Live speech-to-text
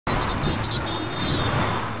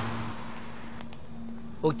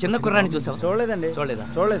ఒక చిన్న కుర్రాన్ని చూసావు? చూడలేదండి.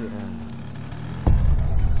 చూడలేదు.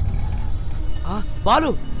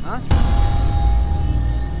 బాలు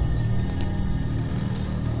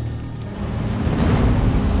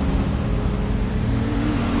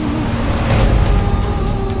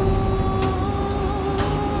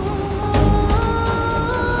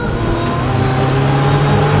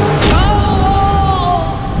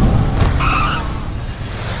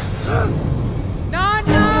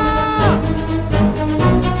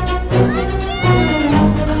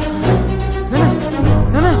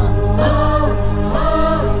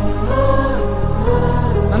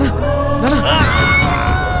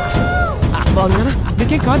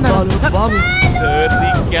బాబు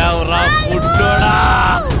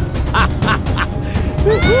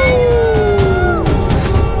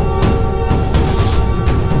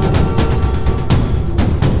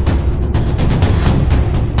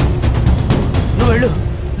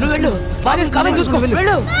నువ్వు వెళ్ళు బాగా కాలం చూసుకో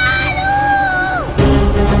వెళ్ళు.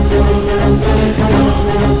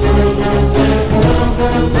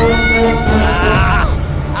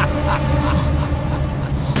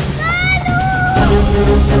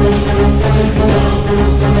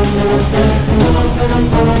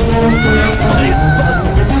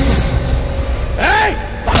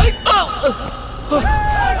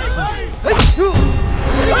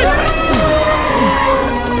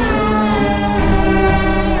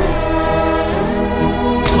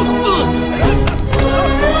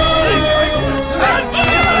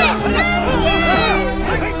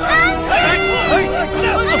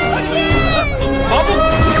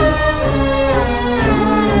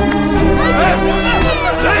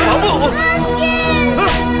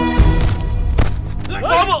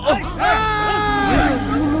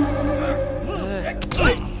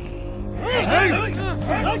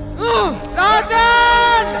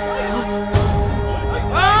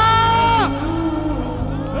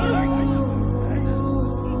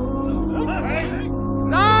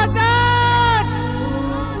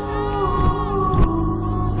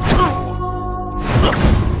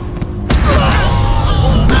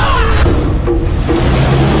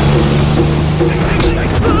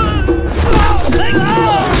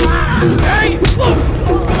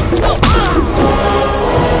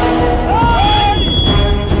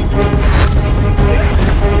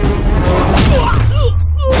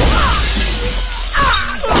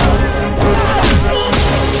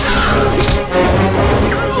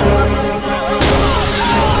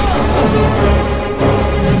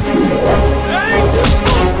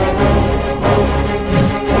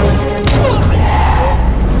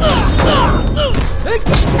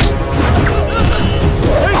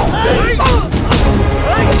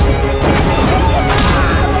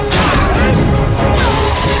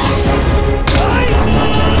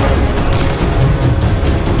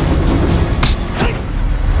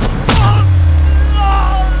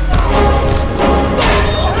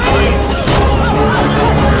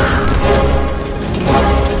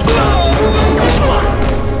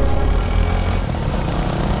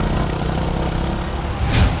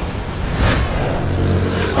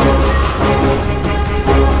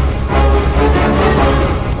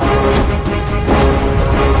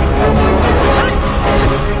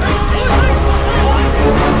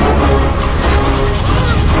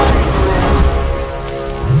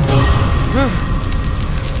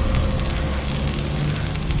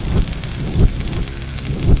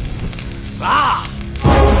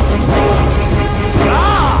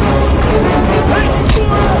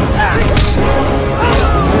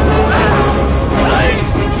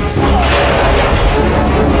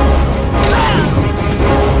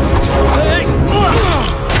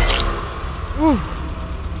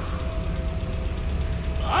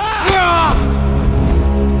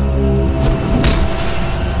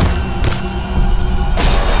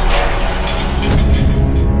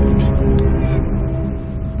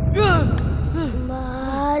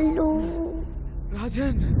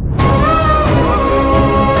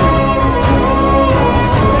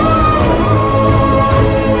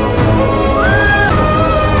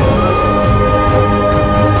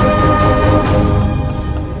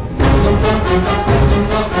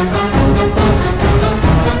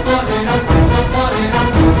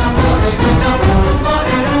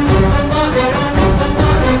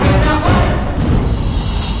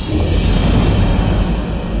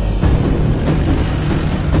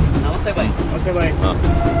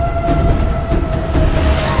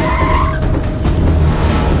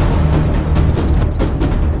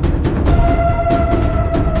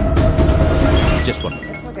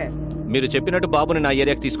 మీరు చెప్పినట్టు బాబుని నా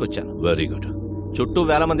ఏరియాకి తీసుకొచ్చాను. Very good. చుట్టూ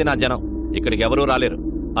వేల మంది నా జనం, ఇక్కడికి ఎవరూ రాలేరు.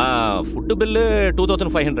 Food bill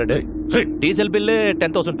 2500. Diesel బిల్లే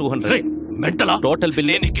 10,200. మెంటలా? Total bill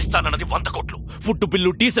నేను ఇస్తానన్నది 100 కోట్లు. Food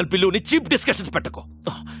bill, diesel bill cheap discussions పెట్టకు.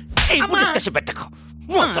 చీప్ డిస్కషన్ పెట్టకు.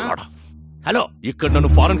 హలో, ఇక్కడ నన్ను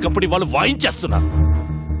ఫారెన్ కంపెనీ వాళ్ళు వాయించేస్తున్నారు.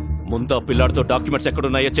 ముందు ఆ పిల్లాడితో డాక్యుమెంట్స్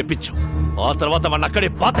ఎక్కడున్నాయో చెప్పించు. ఆ తర్వాత మన అక్కడే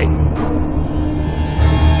పాతాయి.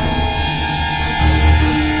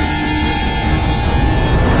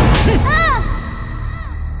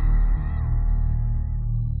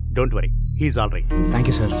 Don't worry, he's all right. Thank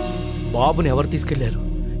you sir. బాబుని ఎవరు తీసుకెళ్లారు?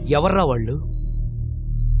 ఎవర్రా వాళ్ళు?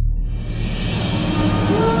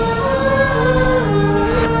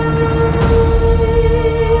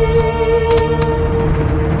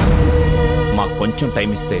 మాకు కొంచెం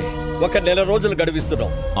టైం ఇస్తే 1 నెల రోజులు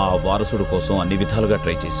గడివిస్తున్నాం. ఆ వారసుడు కోసం అన్ని విధాలుగా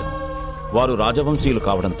ట్రై చేశాం. వారు రాజవంశీయులు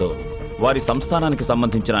కావడంతో వారి సంస్థానానికి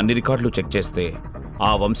సంబంధించిన అన్ని రికార్డులు చెక్ చేస్తే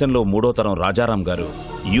ఆ వంశంలో 3వ తరం రాజారాం గారు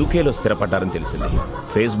యూకేలో స్థిరపడ్డారని తెలిసింది.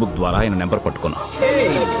 ఫేస్బుక్ ద్వారా ఆయన నెంబర్ పట్టుకున్నాం.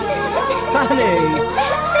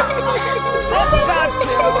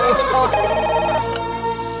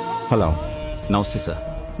 హలో, నమస్తే సార్.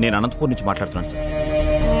 నేను అనంతపూర్ నుంచి మాట్లాడుతున్నాను సార్.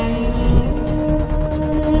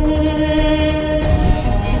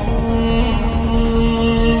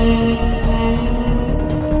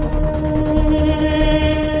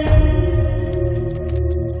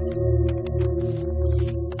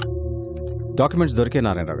 డాక్యుమెంట్స్ దొరికే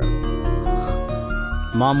నారాయణరావు గారు.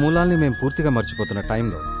 మా మూలాల్ని మేము పూర్తిగా మర్చిపోతున్న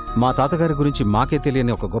టైంలో మా తాతగారి గురించి మాకే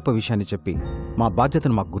తెలియని ఒక గొప్ప విషయాన్ని చెప్పి మా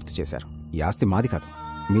బాధ్యతను మాకు గుర్తు చేశారు. ఈ ఆస్తి మాది కాదు,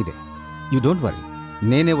 మీదే. యూ డోంట్ వరీ,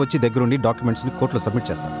 నేనే వచ్చి దగ్గరుండి డాక్యుమెంట్స్ని కోర్టులో సబ్మిట్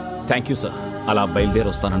చేస్తాను. Thank you sir. అలా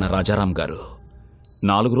బయలుదేరొస్తానన్న రాజారాం గారు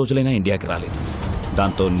 4 రోజులైనా ఇండియాకి రాలేదు.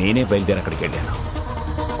 దాంతో నేనే బయలుదేరి అక్కడికి వెళ్ళాను.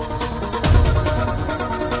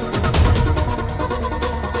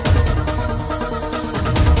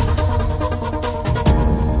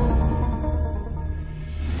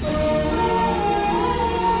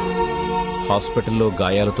 హాస్పిటల్లో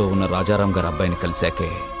గాయాలతో ఉన్న రాజారాం గారి అబ్బాయిని కలిశాకే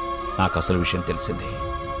నాకు అసలు విషయం తెలిసింది.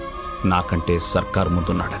 నాకంటే సర్కార్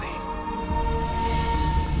ముందున్నాడని.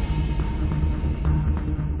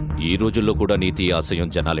 ఈ రోజుల్లో కూడా నీతి ఆశయం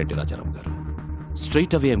జనాలేంటి రాజారాం గారు?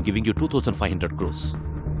 Straight away I'm giving you 2,500 crores.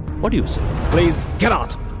 What you say? Please get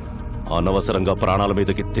out. అనవసరంగా ప్రాణాల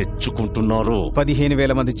మీదకి తెచ్చుకుంటున్నారు.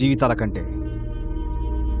 15,000 మంది జీవితాల కంటే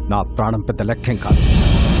నా ప్రాణం పెద్ద లెక్కేం కాదు.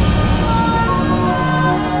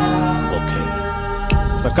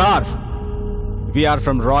 సర్కార్, వీఆర్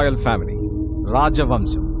ఫ్రమ్ రాయల్ ఫ్యామిలీ,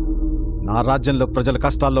 రాజవంశం. నా రాజ్యంలో ప్రజల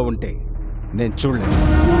కష్టాల్లో ఉంటే నేను చూడలేను.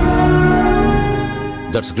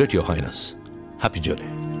 That's great your highness. Happy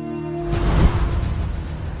journey.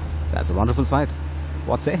 That's a wonderful sight.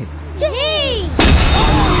 What say?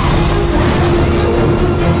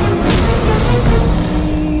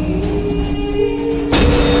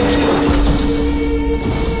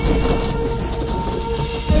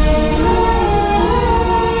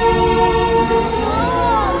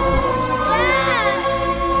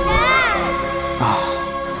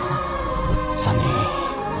 Sunny,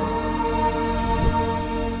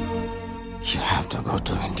 you have to go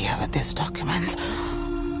to India with these documents.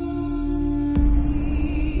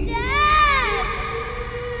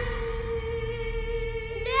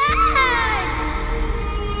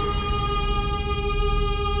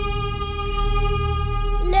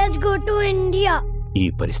 Let's go to India. ఈ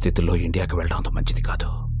పరిస్థితుల్లో ఇండియాకి వెళ్ళడం అంత మంచిది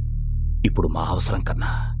కాదు. ఇప్పుడు మా అవసరం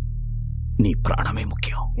కన్నా నీ ప్రాణమే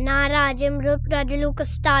ముఖ్యం. నా రాజ్యంలో ప్రజలు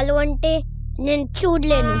కష్టాలు అంటే నేను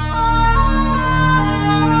చూడలేను.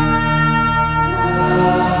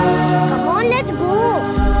 Come on, let's go.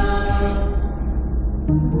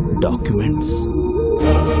 Documents.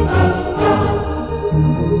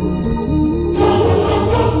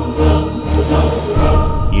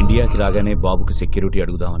 ఇండియాకి రాగానే బాబుకి సెక్యూరిటీ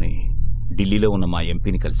అడుగుదామని ఢిల్లీలో ఉన్న మా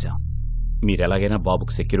ఎంపీని కలిశాం. మీరెలాగైనా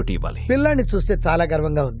బాబుకు సెక్యూరిటీ ఇవ్వాలి. పిల్లాన్ని చూస్తే చాలా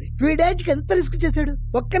గర్వంగా ఉంది. వీడేజ్కి ఎంత రిస్క్ చేశాడు.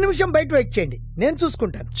 ఒక్క నిమిషం బయట వెయిట్ చేయండి, నేను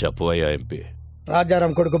చూసుకుంటాను. చెప్పవయ్యా ఎంపీ.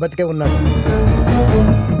 రాజారాం కొడుకు బతికే ఉన్నాడు.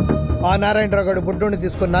 ఆ నారాయణరావు గారు బుడ్డోని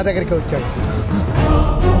తీసుకొని నా దగ్గరికి వచ్చాడు.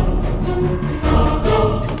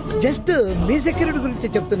 జస్ట్ మీ సెక్యూరిటీ గురించి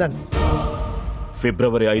చెప్తున్నాను.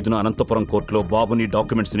 ఫిబ్రవరి 5న అనంతపురం కోర్టులో బాబుని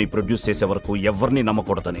డాక్యుమెంట్స్ ని ప్రొడ్యూస్ చేసే వరకు ఎవరిని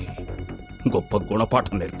నమ్మకూడదని గొప్ప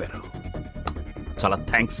గుణపాఠం నేర్పారు. చాలా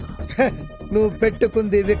థ్యాంక్స్. నువ్వు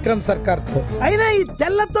పెట్టుకుంది విక్రమ్ సర్కార్ తో. అయినా ఈ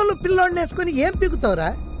తెల్లతోలు పిల్లోడిని వేసుకుని ఏం పీకుతావురా?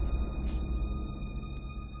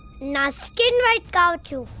 నా స్కిన్ వైట్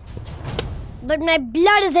కావచ్చు, but my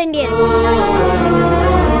blood is Indian.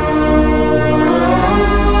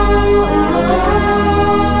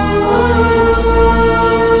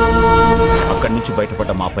 అక్కడి నుంచి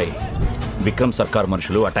బయటపడ్డ మాపై విక్రమ్ సర్కార్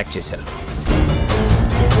మనుషులు అటాక్ చేశారు.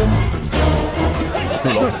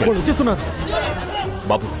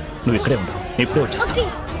 బాబు, నువ్వు ఇక్కడే ఉండవు, ఇప్పుడే వచ్చేస్తాను.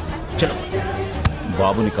 చలో.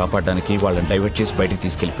 బాబుని కాపాడడానికి వాళ్ళని డైవర్ట్ చేసి బయటికి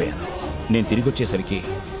తీసుకెళ్లిపోయాను. నేను తిరిగి వచ్చేసరికి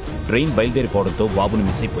ట్రైన్ బయలుదేరిపోవడంతో బాబుని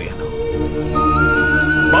మిస్ అయిపోయాను.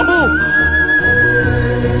 బాబు!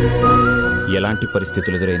 ఎలాంటి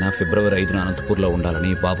పరిస్థితులు ఎదురైనా ఫిబ్రవరి 5న అనంతపూర్లో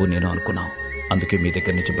ఉండాలని బాబు నేను అనుకున్నాం. అందుకే మీ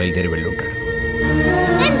దగ్గర నుంచి బయలుదేరి వెళ్ళి ఉంటాడు.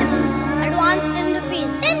 Advance 10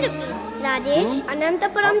 rupees. 10 rupees. Rajesh,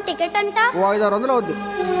 Anantapuram ticket అంట 500 అవుద్ది.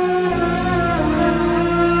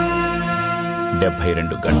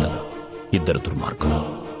 72 గంటలు, 2 దుర్మార్గులు,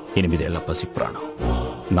 8 ఏళ్ల పసి ప్రాణం,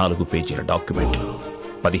 4 పేజీల డాక్యుమెంట్లు,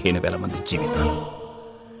 15,000 మంది జీవితాలు.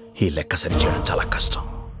 ఈ లెక్క సరిచేయడం చాలా కష్టం.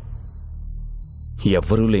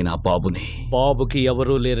 ఎవ్వరూ లేని ఆ బాబుని. బాబుకి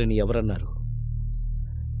ఎవరూ లేరని ఎవరన్నారు?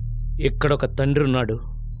 ఇక్కడొక తండ్రి ఉన్నాడు,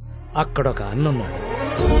 అక్కడొక అన్నున్నాడు.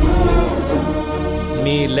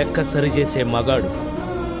 మీ లెక్క సరిచేసే మగాడు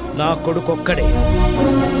నా కొడుకొక్కడే.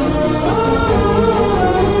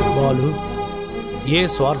 బాలు ఏ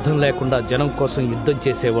స్వార్థం లేకుండా జనం కోసం యుద్ధం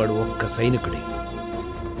చేసేవాడు ఒక్క సైనికుడే.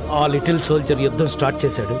 ఆ లిటిల్ సోల్జర్ యుద్ధం స్టార్ట్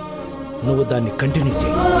చేశాడు, నువ్వు దాన్ని కంటిన్యూ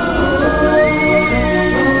చేయి.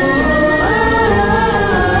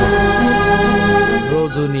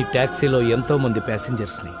 రోజు నీ ట్యాక్సీలో ఎంతో మంది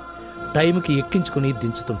ప్యాసింజర్స్ని టైంకి ఎక్కించుకుని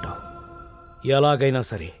దించుతుంటావు. ఎలాగైనా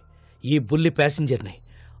సరే ఈ బుల్లి ప్యాసింజర్ని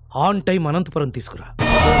ఆన్ టైం అనంతపురం తీసుకురా.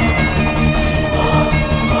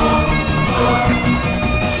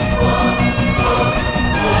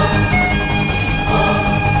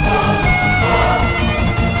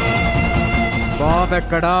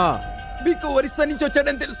 బాబెక్కడా? మీకు ఒరిస్సా నుంచి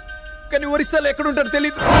వచ్చాడని తెలుసు, కానీ ఒరిస్సాలో ఎక్కడుంటాడో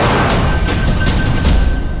తెలీదు.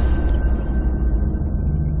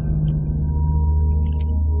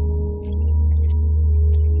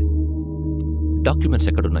 డాక్యుమెంట్స్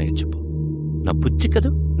ఎక్కడున్నాయో చెప్పు. నా బుజ్జి కదూ,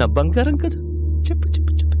 నా బంగారం కదూ, చెప్పు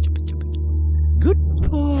చెప్పు చెప్పు చెప్పు చెప్పు. గుడ్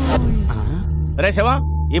రే శివ,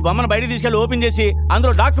 ఈ బొమ్మను బయటికి తీసుకెళ్లి ఓపెన్ చేసి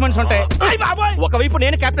అందులో డాక్యుమెంట్స్ ఉంటాయి. ఒకవైపు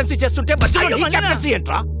నేను కెప్టెన్సీ చేస్తుంటే కెప్టెన్సీ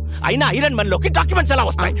ఏంట్రా? అయినా ఐరన్ మన్ లోకి డాక్యుమెంట్స్ ఎలా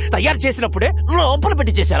వస్తాయి? తయారు చేసినప్పుడే లోపల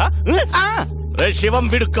పెట్టి చేశారా? రే శివం,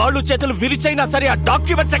 వీడు కాళ్ళు చేతులు విరిచైనా సరే ఆ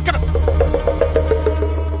డాక్యుమెంట్స్ ఎక్కడ?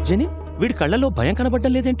 జని, వీడి కళ్ళలో భయం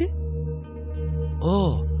కనబడ్డం లేదేంటి? ఓ,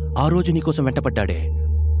 ఆ రోజు నీకోసం వెంటపడ్డాడే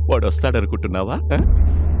వాడు వస్తాడనుకుంటున్నావా?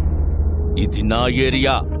 ఇది నా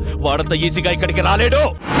ఏరియా, వాడంత ఈజీగా ఇక్కడికి రాలేడు.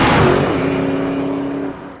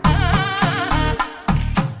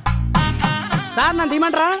 సార్ నన్ను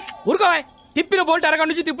తీయమంటారా? ఊరుకోవా, తిప్పిన బోల్ట్ అరగంట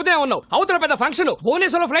నుంచి తిప్పుతూనే ఉన్నావు. అవతల పెద్ద ఫంక్షన్,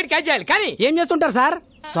 భువనేశ్వరంలో ఫ్లైట్ క్యాచ్ చేయాలి. కానీ ఏం చేస్తుంటారు సార్?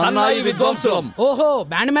 సన్నాయి విద్వాంసులం. ఓహో,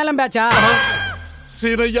 బ్యాండ్ మేళం బ్యాచా?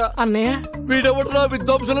 సీనయ్య, అన్నయ్య, వీడెవడరా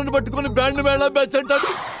విద్వాంసులను పట్టుకుని బ్యాండ్ మేళ బ్యాచ్ అంటాడు?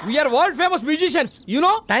 We are world famous musicians,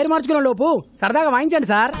 you know. Tyre మార్చుకునే లోపు సరదాగా వాయించండి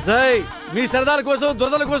సార్. రేయ్, మీ సరదాల కోసం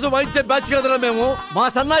దురదల కోసం వాయించే బ్యాచ్ కదరా మేము. మా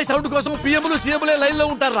సన్నాయి సౌండ్ కోసం పిఎంలు సీఎంలే లైన్ లో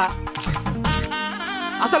ఉంటారా?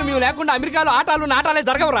 అసలు మేము లేకుండా అమెరికాలో ఆటాలు నాటాలే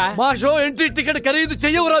జరగవురా. మా షో ఎంట్రీ టికెట్ ఖరీదు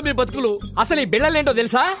చెయ్యవురా మీ బతుకులు. అసలు ఈ బిళ్ళలేంటో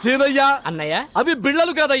తెలుసా? సీనయ్య, అన్నయ్య, అవి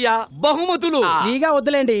బిళ్ళలు కాదయ్యా, బహుమతులు. నీగా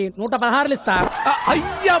వద్దులేండి, 116 ఇస్తా.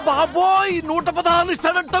 అయ్యా బాబోయ్, 116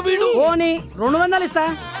 ఇస్తాడంట వీడు. ఓని 200 ఇస్తా.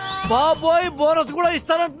 బాబోయ్, బోనస్ కూడా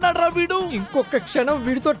ఇస్తానంటున్నాడు రా వీడు. ఇంకొక క్షణం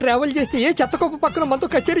వీడితో ట్రావెల్ చేస్తే ఏ చెత్తకొప్పు పక్కన మనతో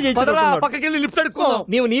కచేరీ పక్కకెళ్ళి లిఫ్ట్ అడుక్కో.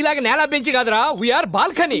 మేము నీలాగా నేల బెంచి కాదురా, వీఆర్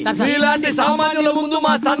బాల్కనీ. మీలాంటి సామాన్యుల ముందు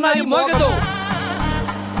మా సన్నాయి మోగదు.